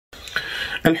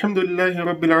الحمد لله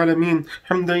رب العالمين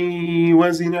حمدا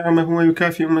يوازي نعمه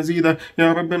ويكافئ مزيده.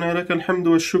 يا ربنا لك الحمد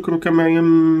والشكر كما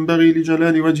ينبغي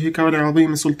لجلال وجهك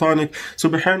ولعظيم سلطانك.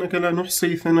 سبحانك لا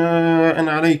نحصي ثناء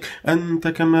عليك أنت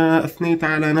كما أثنيت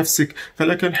على نفسك،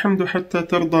 فلك الحمد حتى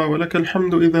ترضى، ولك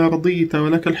الحمد إذا رضيت،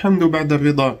 ولك الحمد بعد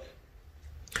الرضا.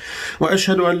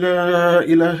 وأشهد أن لا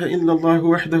إله إلا الله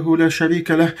وحده لا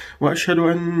شريك له، وأشهد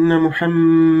أن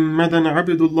محمدا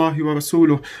عبد الله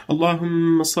ورسوله.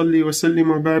 اللهم صل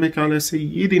وسلم وبارك على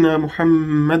سيدنا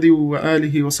محمد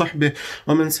وآله وصحبه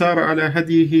ومن سار على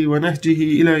هديه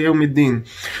ونهجه إلى يوم الدين.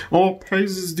 All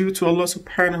praises due to Allah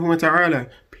subhanahu wa ta'ala.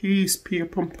 Peace be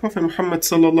upon Prophet Muhammad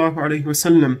sallallahu alayhi wa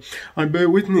sallam. I bear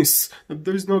witness that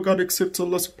there is no God except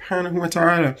Allah subhanahu wa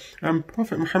ta'ala, and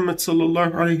Prophet Muhammad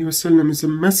sallallahu alayhi wa sallam is a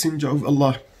messenger of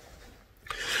Allah.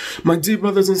 My dear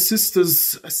brothers and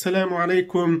sisters, Assalamu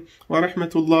alaikum wa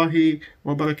rahmatullahi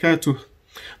wa barakatuh.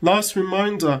 Last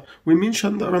reminder, we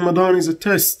mentioned that Ramadan is a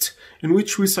test in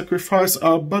which we sacrifice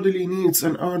our bodily needs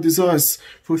and our desires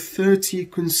for 30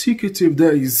 consecutive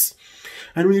days.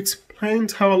 And we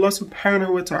explained how Allah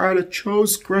subhanahu wa ta'ala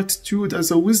chose gratitude as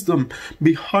a wisdom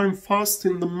behind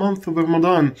fasting the month of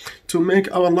Ramadan to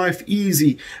make our life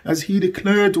easy, as He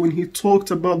declared when He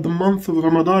talked about the month of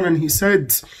Ramadan, and He said,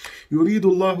 يُرِيدُ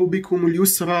اللَّهُ بِكُمُ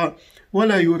الْيُسْرَ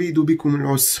وَلَا يُرِيدُ بِكُمُ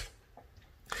الْعُسْرَ.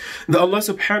 That Allah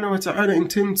subhanahu wa ta'ala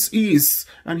intends ease,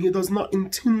 and He does not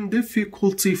intend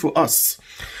difficulty for us.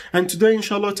 And today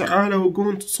inshallah ta'ala we're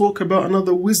going to talk about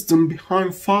another wisdom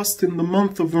behind fasting the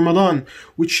month of Ramadan,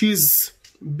 which is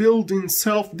building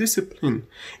self-discipline.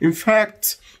 In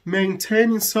fact,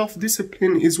 maintaining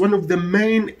self-discipline is one of the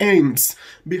main aims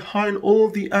behind all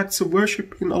the acts of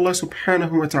worship in Allah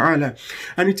subhanahu wa ta'ala.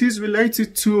 And it is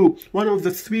related to one of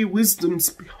the three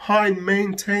wisdoms behind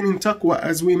maintaining taqwa,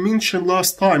 as we mentioned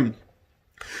last time,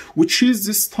 which is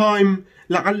this time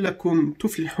لَعَلَّكُمْ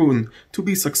تُفْلِحُونَ, to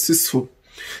be successful.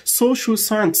 Social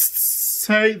scientists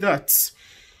say that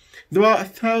there are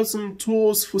 1,000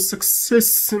 doors for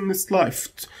success in this life.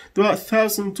 There are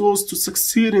 1,000 doors to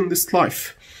succeed in this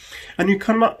life. And you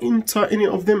cannot enter any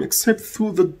of them except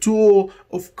through the door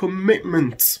of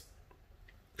commitment.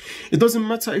 It doesn't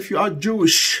matter if you are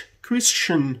Jewish,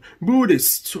 Christian,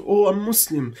 Buddhist, or a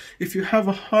Muslim. If you have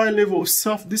a high level of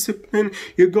self-discipline,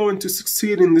 you're going to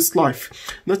succeed in this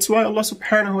life. That's why Allah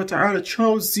subhanahu wa ta'ala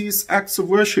chose these acts of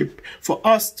worship for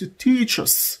us to teach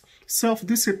us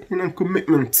self-discipline and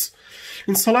commitment.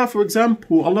 In Salah, for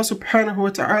example, Allah subhanahu wa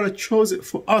ta'ala chose it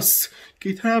for us,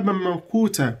 kitaban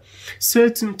mawquta,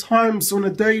 certain times on a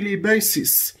daily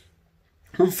basis.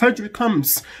 When Fajr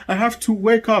comes, I have to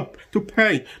wake up to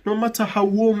pray, no matter how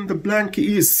warm the blanket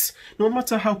is, no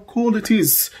matter how cold it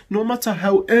is, no matter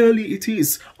how early it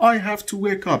is, I have to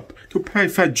wake up to pray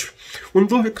Fajr. When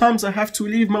Dhuhr comes, I have to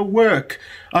leave my work.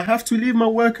 I have to leave my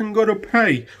work and go to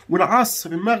pray. When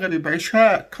Asr, Maghrib,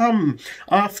 Isha come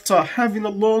after having a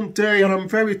long day and I'm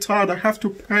very tired, I have to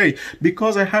pray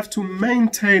because I have to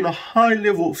maintain a high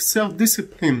level of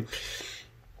self-discipline.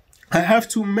 I have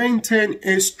to maintain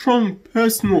a strong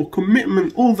personal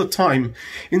commitment all the time.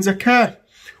 In zakah,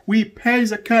 we pay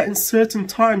zakah in certain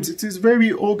times. It is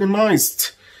very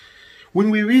organized. When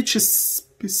we reach a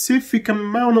specific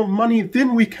amount of money,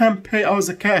 then we can pay our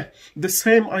zakah. The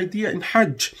same idea in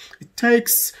Hajj. It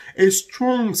takes a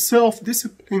strong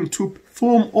self-discipline to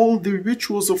perform all the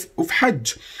rituals of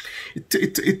Hajj.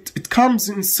 It comes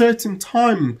in certain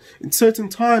time, in certain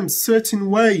times, certain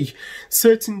way,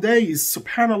 certain days.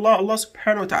 Subhanallah, Allah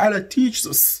subhanahu wa ta'ala teaches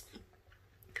us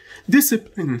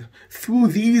discipline through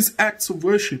these acts of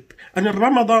worship. And in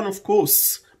Ramadan, of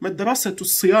course, Madrasatul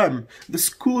Siyam, the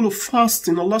school of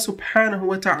fasting, Allah subhanahu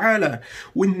wa ta'ala,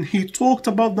 when He talked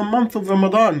about the month of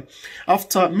Ramadan,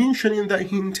 after mentioning that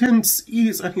He intends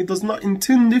ease and He does not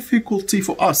intend difficulty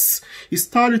for us, He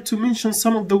started to mention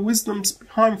some of the wisdoms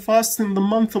behind fasting the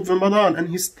month of Ramadan, and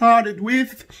He started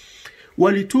with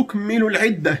وَلِتُكْمِلُوا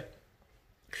الْعِدَّةِ,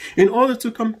 in order to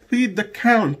complete the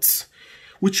count,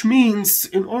 which means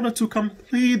in order to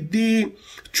complete the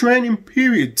training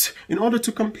period, in order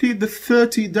to complete the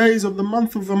 30 days of the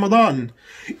month of Ramadan,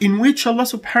 in which Allah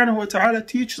subhanahu wa ta'ala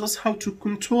teaches us how to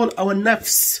control our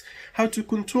nafs, how to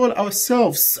control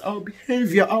ourselves, our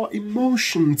behavior, our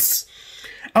emotions,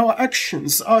 our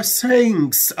actions, our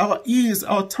sayings, our ears,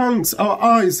 our tongues, our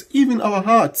eyes, even our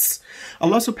hearts.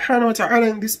 Allah subhanahu wa ta'ala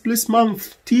in this blessed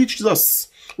month teaches us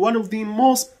one of the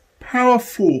most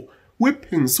powerful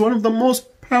weapons, one of the most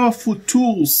powerful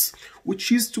tools, which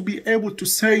is to be able to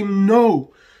say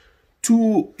no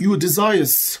to your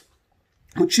desires,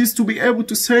 which is to be able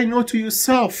to say no to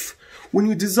yourself when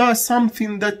you desire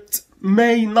something that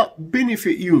may not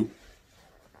benefit you.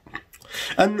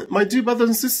 And my dear brothers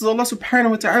and sisters, Allah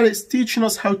subhanahu wa ta'ala is teaching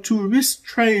us how to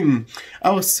restrain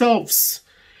ourselves,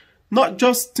 not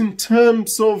just in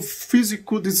terms of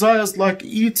physical desires like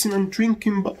eating and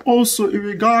drinking, but also in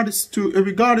regards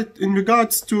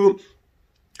to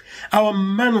our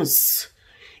manners,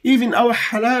 even our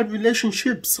halal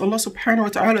relationships. Allah subhanahu wa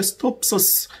ta'ala stops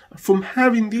us from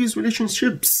having these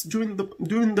relationships during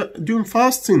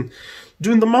fasting,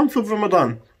 during the month of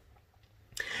Ramadan.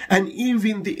 And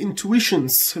even the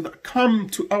intuitions that come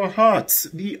to our hearts,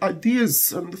 the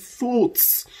ideas and the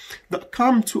thoughts that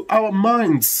come to our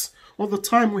minds, all the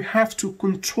time we have to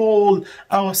control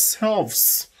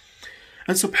ourselves.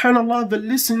 And subhanAllah, the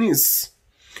lesson is,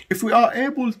 if we are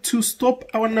able to stop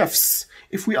our nafs,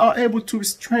 if we are able to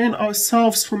restrain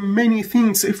ourselves from many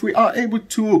things, if we are able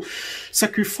to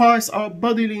sacrifice our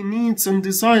bodily needs and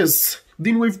desires,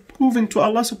 then we've proven to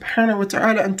Allah subhanahu wa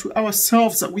ta'ala and to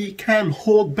ourselves that we can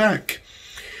hold back.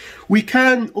 We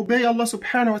can obey Allah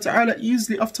subhanahu wa ta'ala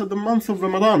easily after the month of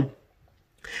Ramadan.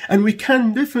 And we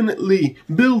can definitely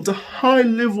build a high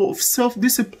level of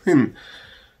self-discipline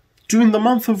during the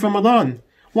month of Ramadan.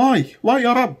 Why? Why,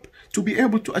 Ya Rabb? To be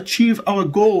able to achieve our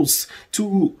goals,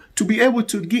 to be able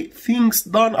to get things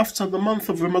done after the month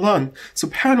of Ramadan.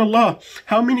 Subhanallah,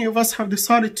 how many of us have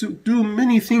decided to do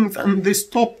many things and they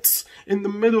stopped in the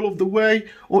middle of the way,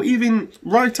 or even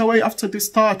right away after they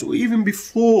start, or even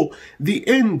before the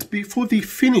end, before they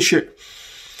finish it?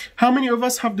 How many of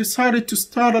us have decided to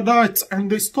start a diet and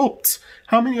they stopped?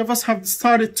 How many of us have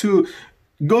decided to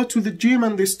go to the gym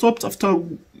and they stopped after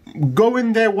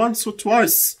going there once or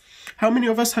twice? How many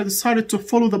of us have decided to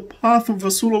follow the path of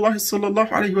Rasulullah sallallahu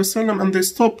alaihi wasallam and they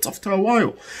stopped after a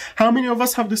while? How many of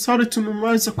us have decided to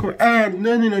memorize the Quran,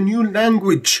 learning a new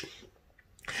language?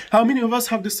 How many of us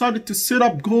have decided to set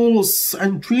up goals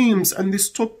and dreams and they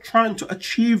stopped trying to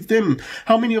achieve them?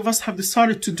 How many of us have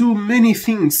decided to do many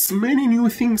things, many new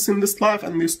things in this life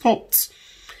and they stopped?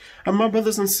 And my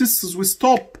brothers and sisters, we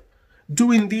stop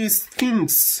doing these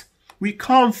things. We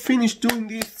can't finish doing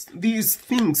these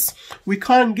things. We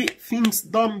can't get things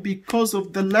done because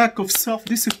of the lack of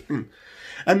self-discipline.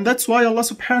 And that's why Allah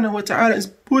subhanahu wa ta'ala is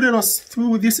putting us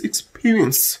through this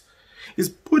experience, is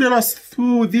putting us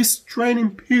through this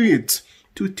training period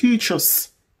to teach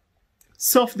us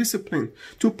self-discipline,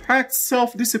 to practice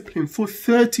self-discipline for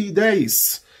 30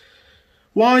 days.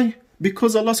 Why?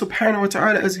 Because Allah subhanahu wa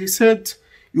ta'ala, as He said,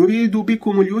 يُرِيدُ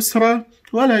بِكُمُ الْيُسْرَ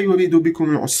وَلَا يُرِيدُ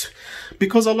بِكُمُ الْعُسْرَ.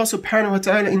 Because Allah subhanahu wa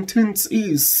ta'ala intends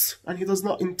ease and He does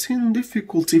not intend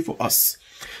difficulty for us.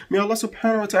 May Allah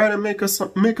subhanahu wa ta'ala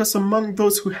make us among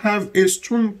those who have a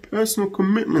strong personal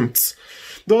commitment,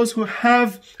 those who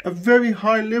have a very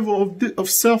high level of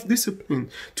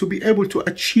self-discipline to be able to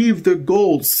achieve their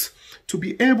goals, to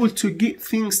be able to get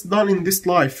things done in this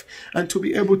life, and to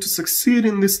be able to succeed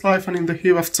in this life and in the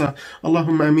hereafter.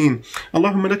 Allahumma ameen.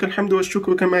 Allahumma laka alhamdu wa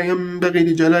shukru kama yanbaghi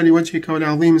li jalali wajhika wa li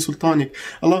azimi sultanik.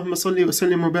 Allahumma salli wa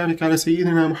sallim wa barik ala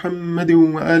sayyidina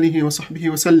Muhammadin wa alihi wa sahbihi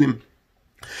wa sallim.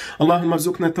 اللهم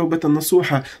ارزقنا توبة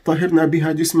نصوحة طهرنا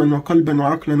بها جسما وقلبا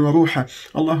وعقلا وروحا.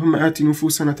 اللهم آت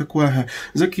نفوسنا تقواها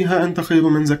زكها أنت خير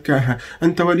من زكاها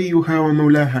أنت وليها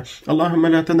ومولاها. اللهم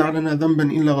لا تدع لنا ذنبا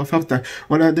إلا غفرته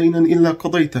ولا دينا إلا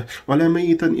قضيته ولا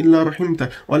ميتا إلا رحمته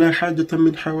ولا حاجة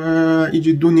من حوائج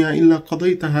الدنيا إلا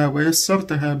قضيتها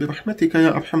ويسرتها برحمتك يا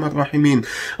أرحم الراحمين.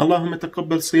 اللهم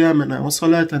تقبل صيامنا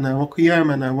وصلاتنا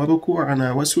وقيامنا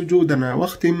وركوعنا وسجودنا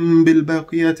واختم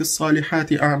بالباقيات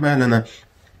الصالحات أعمالنا.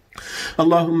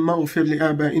 اللهم اغفر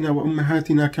لآبائنا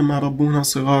وأمهاتنا كما ربونا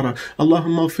صغارا.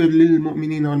 اللهم اغفر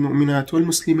للمؤمنين والمؤمنات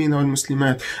والمسلمين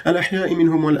والمسلمات الأحياء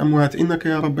منهم والأموات إنك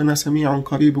يا ربنا سميع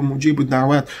قريب مجيب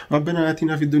الدعوات. ربنا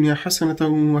آتنا في الدنيا حسنة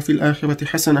وفي الآخرة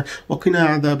حسنة وقنا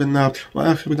عذاب النار.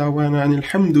 وآخر دعوانا أن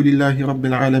الحمد لله رب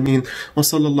العالمين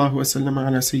وصلى الله وسلم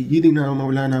على سيدنا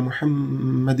ومولانا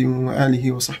محمد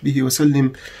وآله وصحبه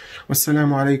وسلم.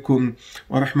 والسلام عليكم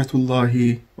ورحمة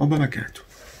الله وبركاته.